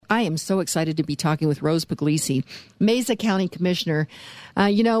I am so excited to be talking with Rose Pugliese, Mesa County Commissioner.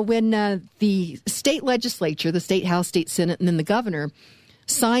 When the state legislature, the state House, state Senate, and then the governor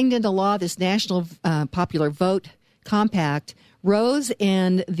signed into law this national popular vote compact, Rose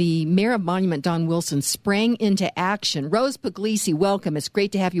and the mayor of Monument, Don Wilson, sprang into action. Rose Pugliese, welcome. It's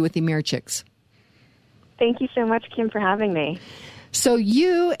great to have you with the Americhicks. Thank you so much, Kim, for having me. So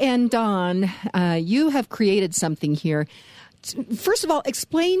you and Don, you have created something here. First of all,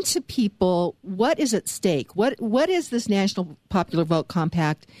 explain to people what is at stake. What is this National Popular Vote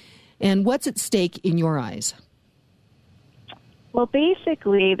Compact, and what's at stake in your eyes? Well,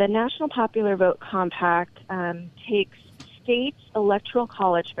 basically, the National Popular Vote Compact takes states' electoral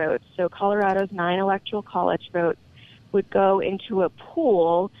college votes. So Colorado's 9 electoral college votes would go into a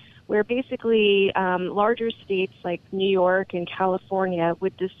pool where basically larger states like New York and California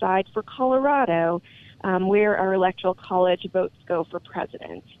would decide for Colorado where our electoral college votes go for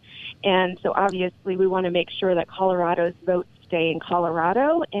president. And so obviously we want to make sure that Colorado's votes stay in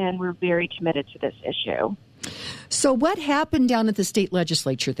Colorado, and we're very committed to this issue. So what happened down at the state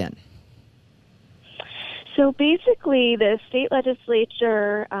legislature then? So basically the state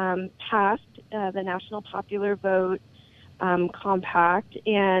legislature passed the National Popular Vote Compact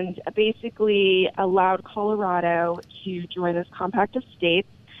and basically allowed Colorado to join this compact of states.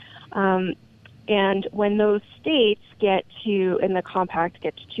 And when those states in the compact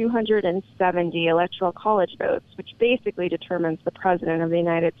get to 270 electoral college votes, which basically determines the president of the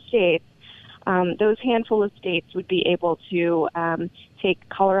United States, those handful of states would be able to take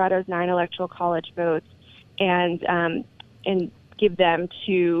Colorado's 9 electoral college votes and give them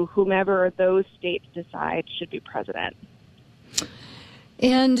to whomever those states decide should be president.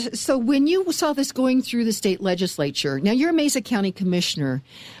 And so when you saw this going through the state legislature, now you're a Mesa County Commissioner,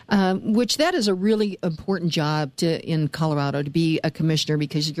 which that is a really important job in Colorado, to be a commissioner,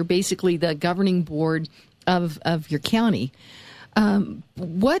 because you're basically the governing board of your county. You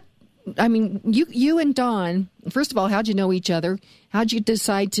and Don, first of all, how'd you know each other? How'd you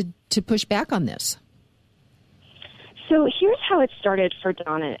decide to push back on this? So here's how it started for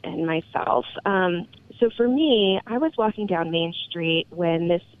Don and myself. So for me, I was walking down Main Street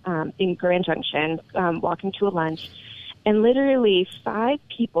when in Grand Junction, walking to a lunch, and literally 5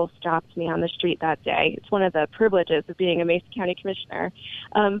 people stopped me on the street that day. It's one of the privileges of being a Mesa County Commissioner.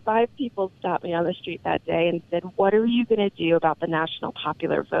 5 people stopped me on the street that day and said, "What are you going to do about the national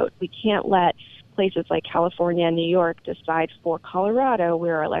popular vote? We can't let places like California and New York decide for Colorado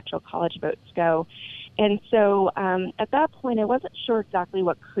where our electoral college votes go." And so at that point, I wasn't sure exactly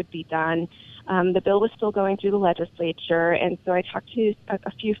what could be done. The bill was still going through the legislature, and so I talked to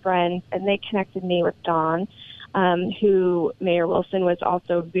a few friends, and they connected me with Don, who Mayor Wilson was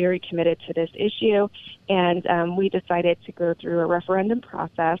also very committed to this issue, and we decided to go through a referendum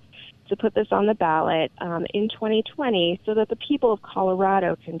process to put this on the ballot in 2020 so that the people of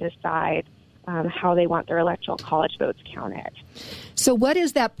Colorado can decide how they want their electoral college votes counted. So what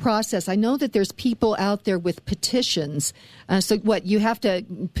is that process? I know that there's people out there with petitions. So what, you have to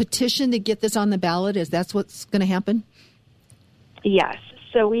petition to get this on the ballot? That's what's going to happen? Yes.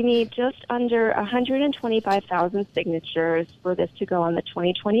 So we need just under 125,000 signatures for this to go on the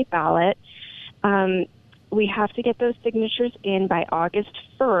 2020 ballot. We have to get those signatures in by August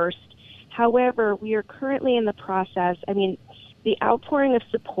 1st. However, we are currently in the process. The outpouring of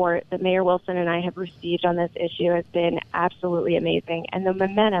support that Mayor Wilson and I have received on this issue has been absolutely amazing, and the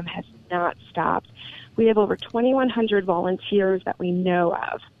momentum has not stopped. We have over 2,100 volunteers that we know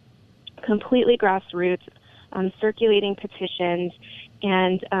of, completely grassroots, circulating petitions.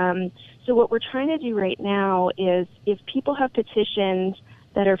 And so what we're trying to do right now is, if people have petitions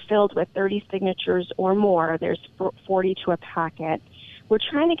that are filled with 30 signatures or more, there's 40 to a packet, we're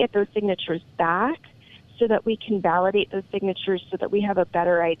trying to get those signatures back so that we can validate those signatures so that we have a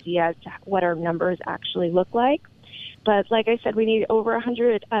better idea as to what our numbers actually look like. But like I said, we need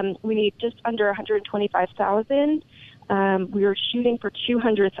we need just under 125,000. We are shooting for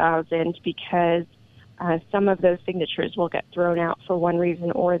 200,000 because some of those signatures will get thrown out for one reason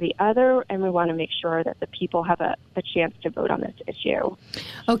or the other, and we want to make sure that the people have a chance to vote on this issue.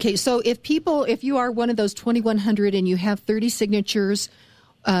 Okay, so if you are one of those 2,100 and you have 30 signatures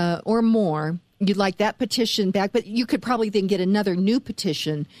or more, you'd like that petition back, but you could probably then get another new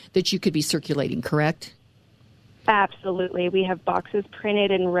petition that you could be circulating, correct? Absolutely. We have boxes printed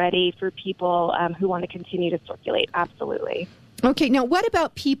and ready for people who want to continue to circulate. Absolutely. Okay. Now, what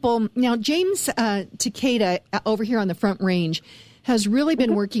about people? Now, James Takeda over here on the Front Range has really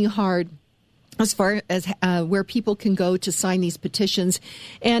been working hard as far as where people can go to sign these petitions.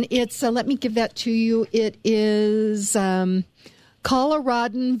 And it's, let me give that to you. It is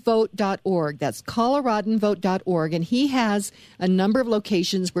ColoradanVote.org. That's ColoradanVote.org. And he has a number of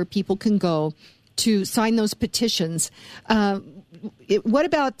locations where people can go to sign those petitions. What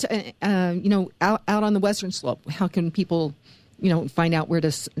about, out on the Western Slope? How can people, find out where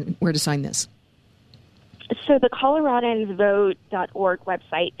to sign this? So the ColoradanVote.org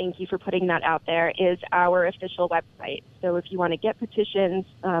website, thank you for putting that out there, is our official website. So if you want to get petitions,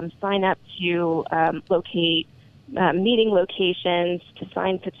 sign up to locate meeting locations, to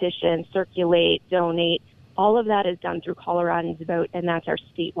sign petitions, circulate, donate, all of that is done through Coloradans Vote, and that's our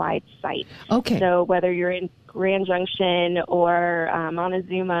statewide site. Okay. So whether you're in Grand Junction or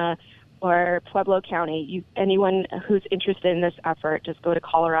Montezuma or Pueblo County, anyone who's interested in this effort, just go to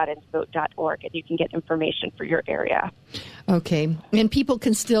coloradonsvote.org and you can get information for your area. Okay. And people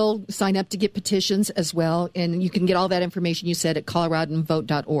can still sign up to get petitions as well, and you can get all that information you said at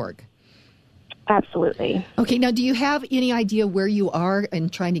coloradonvote.org. Absolutely. Okay. Now, do you have any idea where you are in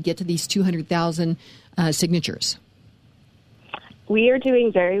trying to get to these 200,000 signatures? We are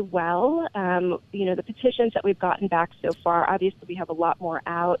doing very well. The petitions that we've gotten back so far, obviously we have a lot more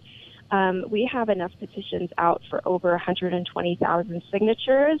out. We have enough petitions out for over 120,000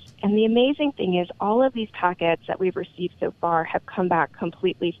 signatures. And the amazing thing is all of these packets that we've received so far have come back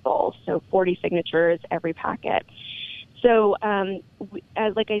completely full. So 40 signatures every packet. So,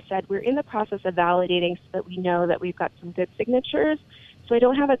 like I said, we're in the process of validating so that we know that we've got some good signatures. So I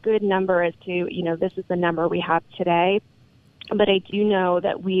don't have a good number as to, this is the number we have today. But I do know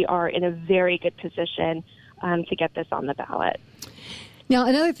that we are in a very good position to get this on the ballot. Now,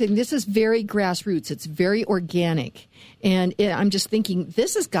 another thing, this is very grassroots. It's very organic. And I'm just thinking,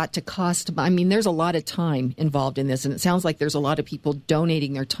 this has got to cost, there's a lot of time involved in this. And it sounds like there's a lot of people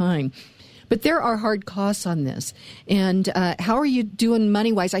donating their time. But there are hard costs on this. And how are you doing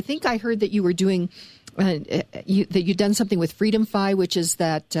money-wise? I think I heard that you were doing, that you'd done something with Freedom Fi, which is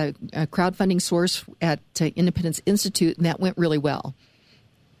that crowdfunding source at Independence Institute, and that went really well.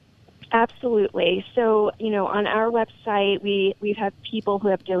 Absolutely. So, on our website, we've had people who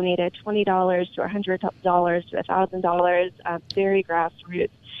have donated $20 to $100 to $1,000, very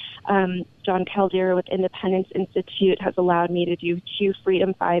grassroots. John Caldera with Independence Institute has allowed me to do 2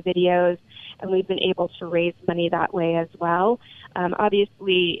 Freedom Fi videos, and we've been able to raise money that way as well.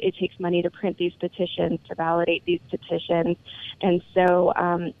 Obviously, it takes money to print these petitions, to validate these petitions. And so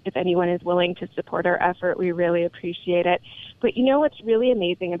if anyone is willing to support our effort, we really appreciate it. But what's really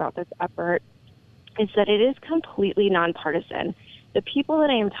amazing about this effort is that it is completely nonpartisan. The people that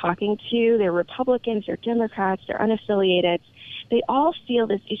I am talking to, they're Republicans, they're Democrats, they're unaffiliated. They all feel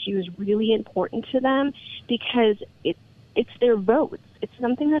this issue is really important to them because it's their votes. It's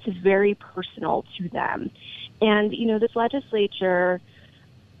something that's very personal to them. And, this legislature,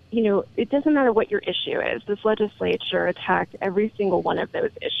 it doesn't matter what your issue is. This legislature attacked every single one of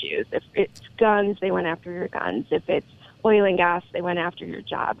those issues. If it's guns, they went after your guns. If it's oil and gas, they went after your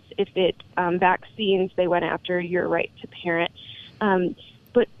jobs. If it's vaccines, they went after your right to parent.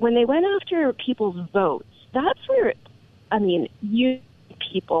 But when they went after people's votes, that's where, you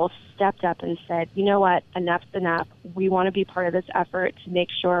people stepped up and said, you know what, enough's enough. We want to be part of this effort to make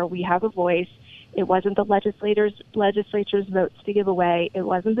sure we have a voice. It wasn't the legislature's votes to give away. It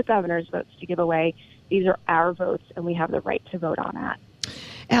wasn't the governor's votes to give away. These are our votes, and we have the right to vote on that.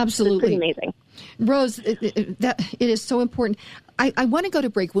 Absolutely. It's pretty amazing. Rose, it is so important. I want to go to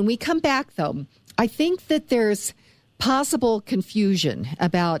break. When we come back, though, I think that there's possible confusion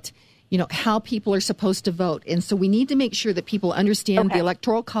about how people are supposed to vote. And so we need to make sure that people understand the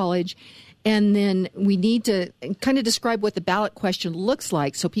Electoral College, and then we need to kind of describe what the ballot question looks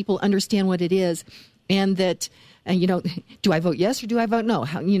like so people understand what it is, and that, do I vote yes or do I vote no?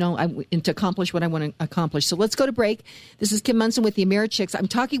 And to accomplish what I want to accomplish. So let's go to break. This is Kim Munson with the Americhicks. I'm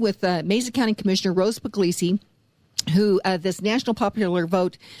talking with Mesa County Commissioner Rose Pugliese, who this national popular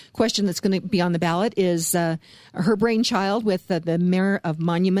vote question that's going to be on the ballot is her brainchild with the mayor of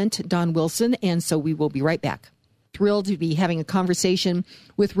Monument, Don Wilson. And so we will be right back. Thrilled to be having a conversation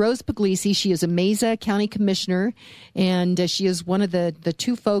with Rose Pugliese. She is a Mesa County Commissioner, and she is one of the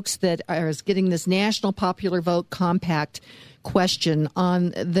 2 folks that are getting this national popular vote compact question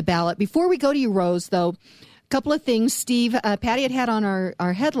on the ballot. Before we go to you, Rose, though, couple of things. Steve, Patty had on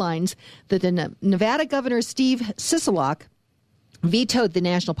our headlines that the Nevada Governor Steve Sisolak vetoed the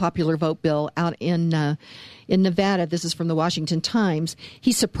national popular vote bill out in Nevada. This is from the Washington Times.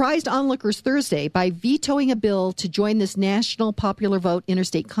 He surprised onlookers Thursday by vetoing a bill to join this national popular vote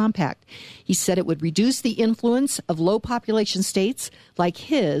interstate compact. He said it would reduce the influence of low population states like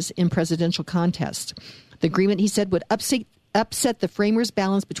his in presidential contests. The agreement, he said, would upset upset the framers'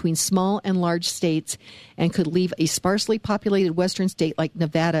 balance between small and large states and could leave a sparsely populated western state like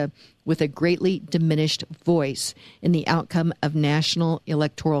Nevada with a greatly diminished voice in the outcome of national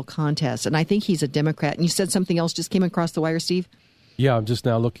electoral contests. And I think he's a Democrat. And you said something else just came across the wire, Steve? Yeah, I'm just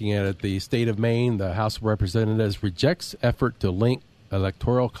now looking at it. The state of Maine, the House of Representatives, rejects effort to link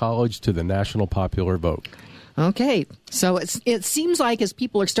Electoral College to the national popular vote. Okay, so it seems like as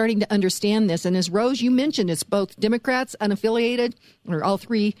people are starting to understand this, and as Rose, you mentioned, it's both Democrats, unaffiliated, or all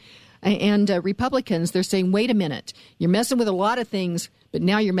three, and Republicans, they're saying, wait a minute, you're messing with a lot of things, but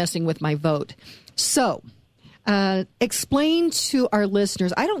now you're messing with my vote. So explain to our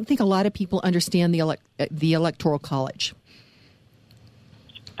listeners, I don't think a lot of people understand the Electoral College.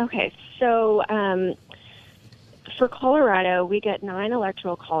 Okay, so for Colorado, we get 9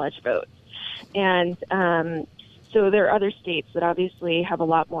 Electoral College votes. And so there are other states that obviously have a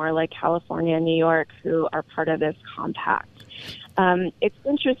lot more, like California and New York, who are part of this compact. It's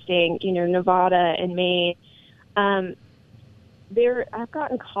interesting, Nevada and Maine. I've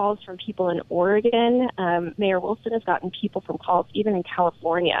gotten calls from people in Oregon. Mayor Wilson has gotten calls even in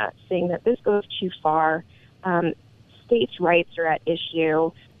California saying that this goes too far. States' rights are at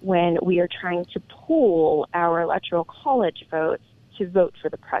issue when we are trying to pool our Electoral College votes to vote for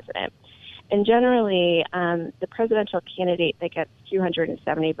the president. And generally, the presidential candidate that gets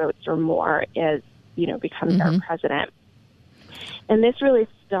 270 votes or more becomes our president. And this really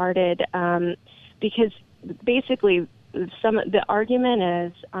started because basically the argument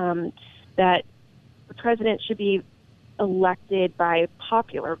is that the president should be elected by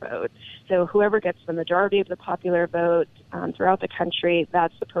popular vote. So whoever gets the majority of the popular vote throughout the country,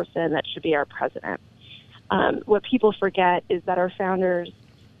 that's the person that should be our president. What people forget is that our founders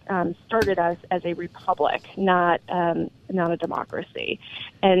started us as a republic, not a democracy.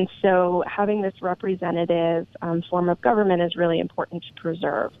 And so having this representative form of government is really important to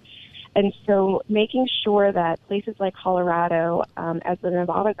preserve. And so making sure that places like Colorado, as the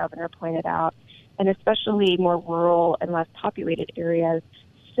Nevada governor pointed out, and especially more rural and less populated areas,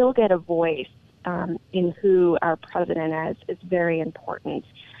 still get a voice in who our president is very important.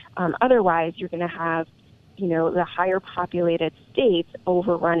 Otherwise, you're going to have the higher populated states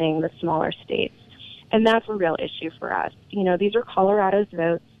overrunning the smaller states. And that's a real issue for us. These are Colorado's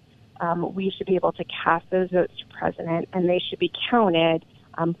votes. We should be able to cast those votes to president, and they should be counted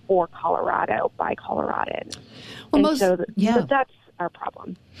for Colorado by Coloradans. Well, that's our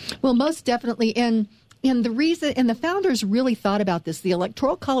problem. Well, most definitely. And the reason, and the founders really thought about this, the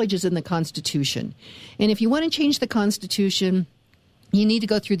Electoral College is in the Constitution. And if you want to change the Constitution, you need to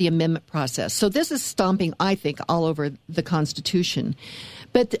go through the amendment process. So this is stomping, I think, all over the Constitution.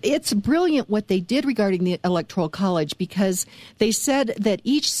 But it's brilliant what they did regarding the Electoral College, because they said that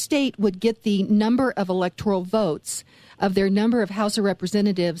each state would get the number of electoral votes of their number of House of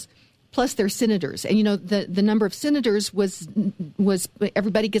Representatives plus their senators. And, the number of senators was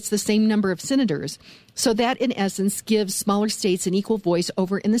everybody gets the same number of senators. So that, in essence, gives smaller states an equal voice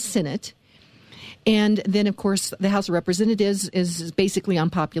over in the Senate. And then, of course, the House of Representatives is basically on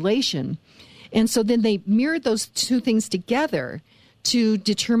population. And so then they mirrored those two things together to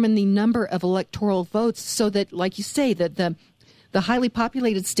determine the number of electoral votes so that, like you say, that the highly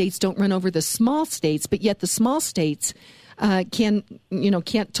populated states don't run over the small states, but yet the small states can't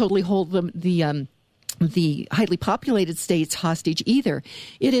totally hold the highly populated states hostage either.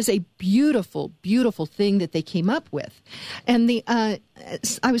 It is a beautiful, beautiful thing that they came up with. And I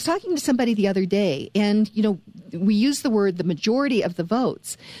was talking to somebody the other day, and, we use the word the majority of the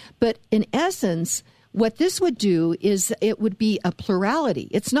votes. But in essence, what this would do is it would be a plurality.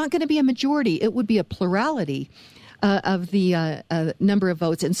 It's not going to be a majority. It would be a plurality of the number of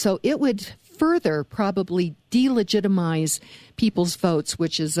votes. And so it would further probably delegitimize people's votes,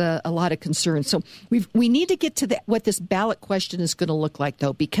 which is a lot of concern. So we need to get to what this ballot question is going to look like,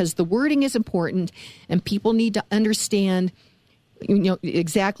 though, because the wording is important and people need to understand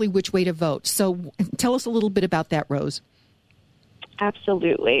exactly which way to vote. So tell us a little bit about that, Rose.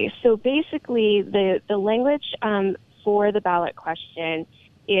 Absolutely. So basically, the language for the ballot question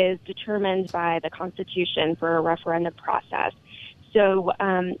is determined by the Constitution for a referendum process. So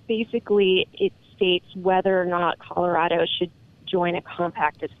basically, it states whether or not Colorado should join a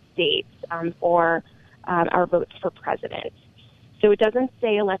compact of states for our votes for president. So it doesn't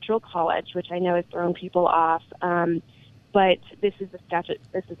say Electoral College, which I know has thrown people off, but this is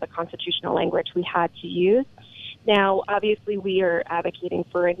the constitutional language we had to use. Now, obviously, we are advocating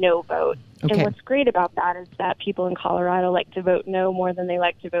for a no vote. Okay. And what's great about that is that people in Colorado like to vote no more than they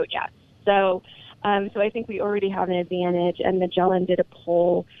like to vote yes. So So I think we already have an advantage, and Magellan did a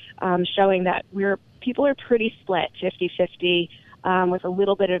poll showing that people are pretty split, 50-50, with a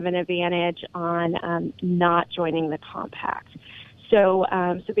little bit of an advantage on not joining the compact. So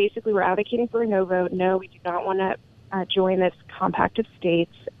basically we're advocating for a no vote. No, we do not want to join this compact of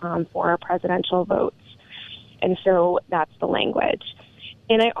states for our presidential votes. And so that's the language.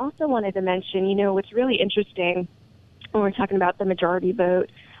 And I also wanted to mention, what's really interesting when we're talking about the majority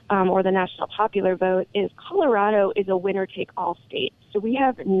vote or the national popular vote is Colorado is a winner-take-all state. So we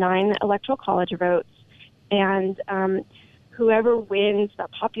have 9 electoral college votes, and whoever wins the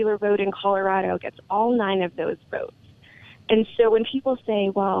popular vote in Colorado gets all 9 of those votes. And so when people say,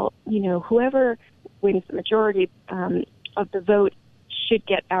 well, whoever wins the majority of the vote should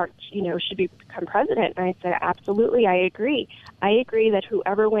become president, and I said, absolutely, I agree. I agree that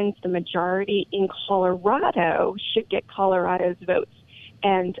whoever wins the majority in Colorado should get Colorado's votes.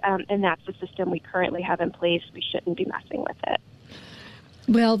 And that's the system we currently have in place. We shouldn't be messing with it.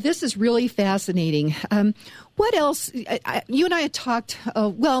 Well, this is really fascinating. What else? You and I had talked,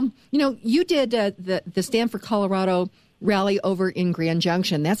 you did the Stand for Colorado rally over in Grand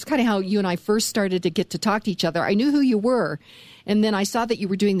Junction. That's kind of how you and I first started to get to talk to each other. I knew who you were, and then I saw that you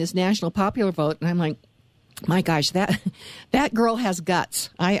were doing this national popular vote, and I'm like, my gosh, that girl has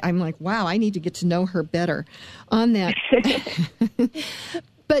guts. I'm like, wow, I need to get to know her better on that.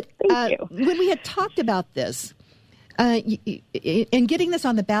 But when we had talked about this, and getting this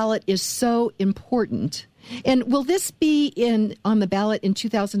on the ballot is so important. And will this be on the ballot in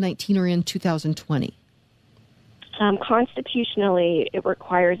 2019 or in 2020? Constitutionally, it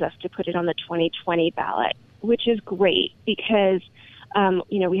requires us to put it on the 2020 ballot, which is great because,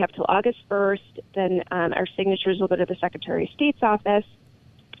 we have till August 1st. Then our signatures will go to the Secretary of State's office.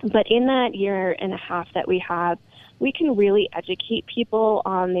 But in that year and a half that we have, we can really educate people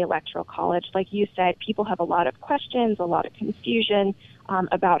on the Electoral College. Like you said, people have a lot of questions, a lot of confusion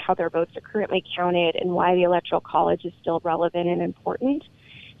about how their votes are currently counted and why the Electoral College is still relevant and important.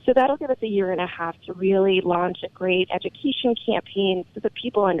 So that'll give us a year and a half to really launch a great education campaign so that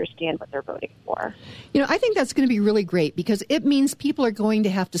people understand what they're voting for. I think that's going to be really great because it means people are going to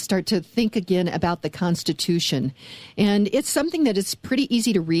have to start to think again about the Constitution. And it's something that is pretty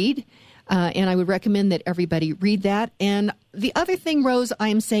easy to read. And I would recommend that everybody read that. And the other thing, Rose, I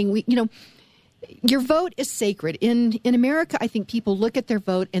am saying, your vote is sacred. In America, I think people look at their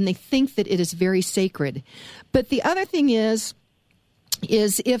vote and they think that it is very sacred. But the other thing is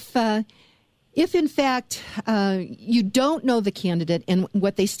if in fact you don't know the candidate and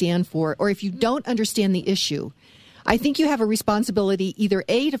what they stand for, or if you don't understand the issue, I think you have a responsibility either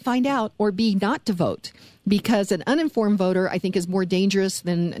A, to find out, or B, not to vote, because an uninformed voter, I think, is more dangerous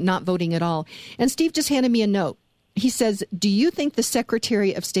than not voting at all. And Steve just handed me a note. He says, do you think the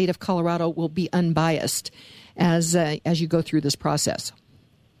Secretary of State of Colorado will be unbiased as you go through this process?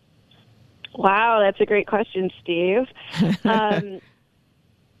 Wow, that's a great question, Steve.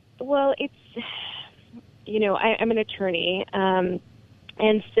 Well, it's, I'm an attorney,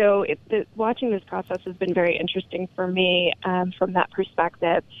 and so watching this process has been very interesting for me from that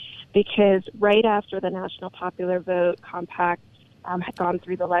perspective, because right after the National Popular Vote Compact had gone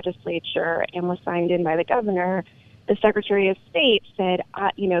through the legislature and was signed in by the governor, the Secretary of State said,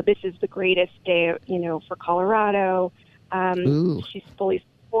 this is the greatest day, for Colorado. She fully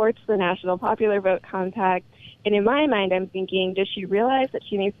supports the National Popular Vote Compact. And in my mind, I'm thinking, does she realize that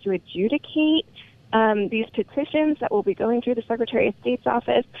she needs to adjudicate these petitions that will be going through the Secretary of State's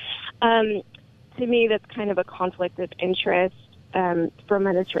office? To me, that's kind of a conflict of interest from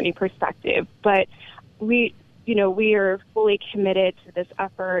an attorney perspective. But we are fully committed to this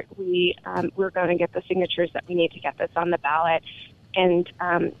effort. We're going to get the signatures that we need to get this on the ballot, and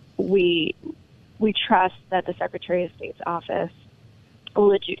we trust that the Secretary of State's office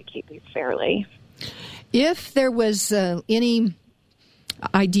will adjudicate these fairly. If there was any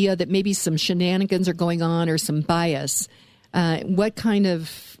idea that maybe some shenanigans are going on or some bias, what kind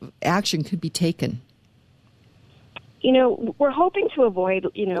of action could be taken? We're hoping to avoid,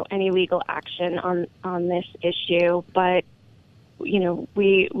 any legal action on this issue, but,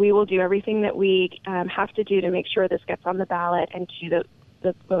 we will do everything that we have to do to make sure this gets on the ballot and to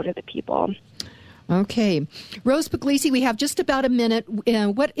the vote of the people. Okay. Rose Pugliese, we have just about a minute.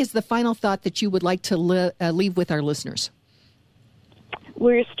 What is the final thought that you would like to leave with our listeners?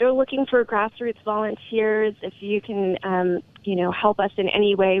 We're still looking for grassroots volunteers. If you can, help us in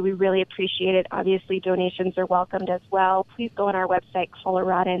any way, we really appreciate it. Obviously, donations are welcomed as well. Please go on our website,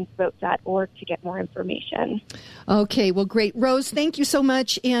 coloradonsvote.org, to get more information. Okay, well, great. Rose, thank you so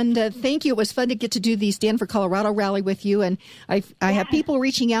much, and thank you. It was fun to get to do the Stand for Colorado rally with you, and I have people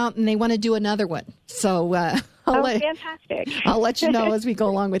reaching out, and they want to do another one. So fantastic. I'll let you know as we go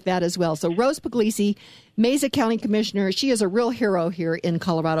along with that as well. So Rose Pugliese, Mesa County Commissioner, she is a real hero here in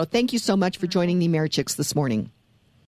Colorado. Thank you so much for joining the Mayor Chicks this morning.